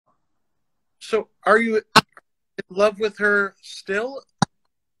So are you in love with her still?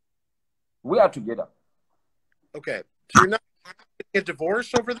 We are together. Okay. So you're not getting a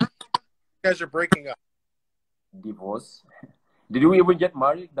divorce over this? You guys are breaking up. Divorce? Did we even get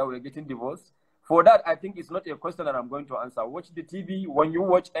married that we're getting divorced? For that, I think it's not a question that I'm going to answer. Watch the TV. When you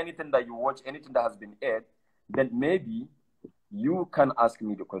watch anything that you watch, anything that has been aired, then maybe you can ask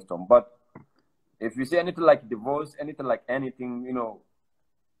me the question. But if you say anything like divorce, anything like anything,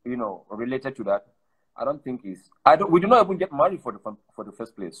 related to that, I don't think is. We do not even get married for the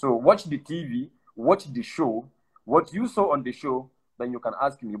first place. So watch the TV, watch the show. What you saw on the show, then you can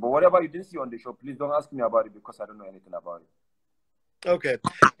ask me. But whatever you didn't see on the show, please don't ask me about it because I don't know anything about it. Okay.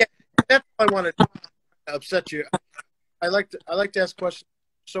 Yeah, that's why I wanted to upset you. I like to ask questions.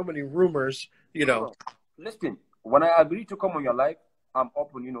 So many rumors, No. Listen, when I agree to come on your live, I'm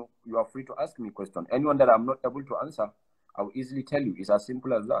open. You are free to ask me a question. Anyone that I'm not able to answer, I will easily tell you. It's as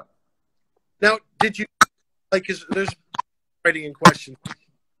simple as that. Now, did you there's writing in question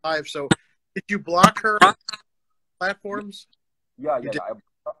live? So, did you block her on platforms? Yeah.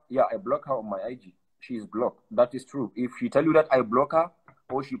 I block her on my IG. She is blocked. That is true. If she tell you that I block her,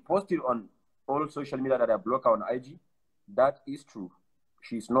 or she posted on all social media that I block her on IG, that is true.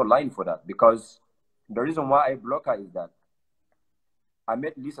 She's not lying for that, because the reason why I block her is that I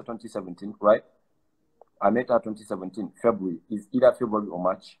met Lisa 2017, right? I met her 2017, February. It's either February or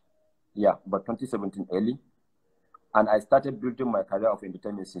March. Yeah, but 2017 early. And I started building my career of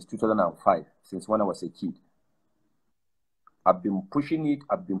entertainment since 2005, since when I was a kid. I've been pushing it.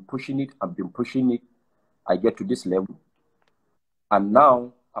 I get to this level. And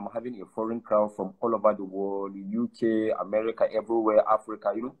now I'm having a foreign crowd from all over the world, UK, America, everywhere,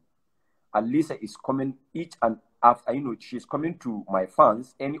 Africa, And Lisa is coming each and after, she's coming to my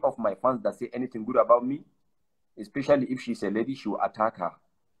fans. Any of my fans that say anything good about me, especially if she's a lady, she will attack her.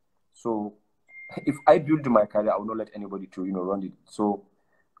 So if I build my career, I will not let anybody to, run it. So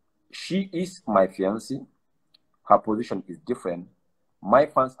she is my fiance. Her position is different. My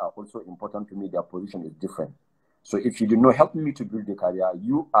fans are also important to me. Their position is different. So if you do not help me to build a career,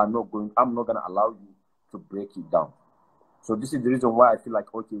 I'm not going to allow you to break it down. So this is the reason why I feel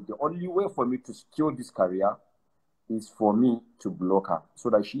like, okay, the only way for me to secure this career is for me to block her, so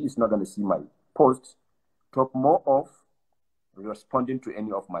that she is not going to see my posts, talk more of responding to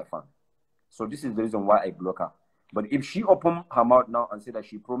any of my fans. So this is the reason why I block her. But if she open her mouth now and say that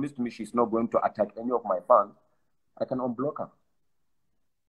she promised me she's not going to attack any of my fans, I can unblock her.